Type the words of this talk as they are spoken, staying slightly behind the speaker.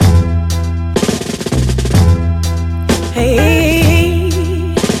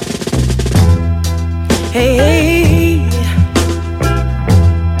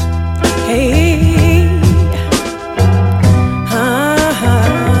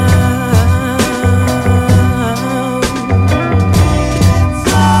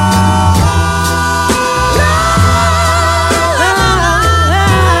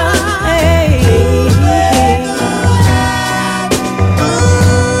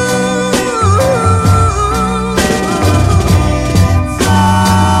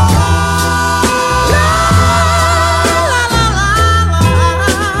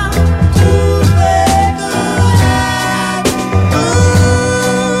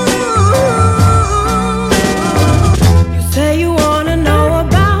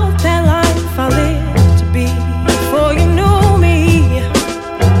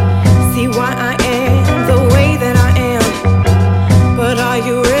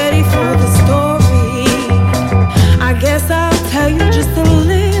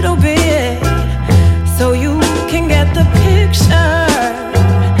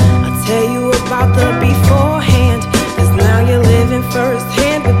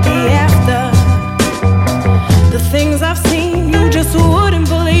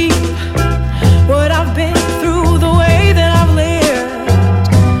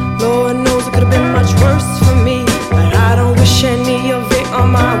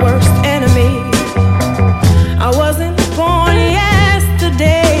my worst enemy. I wasn't born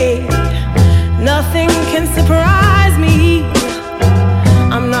yesterday. Nothing can surprise me.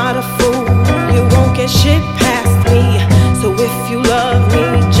 I'm not a fool, you won't get shit past me. So if you love me,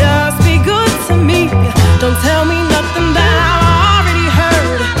 just be good to me. Don't tell me nothing that I've already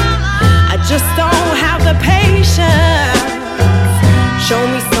heard. I just don't have the patience. Show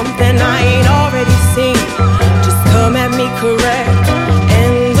me something I ain't already seen. Just come at me correct.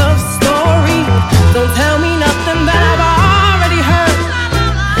 End of story. Don't tell me nothing that I've already heard.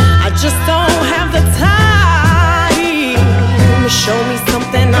 I just don't have the time. Show me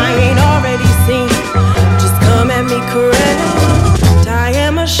something I ain't already seen. Just come at me correct. I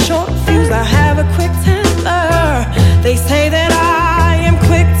am a short fuse, I have a quick temper. They say that I am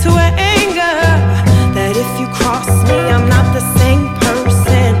quick to anger, that if you cross me, I'm not the same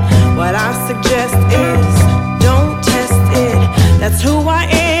person. What I suggest is don't test it. That's who I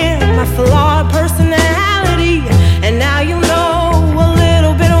am, my flawed personality.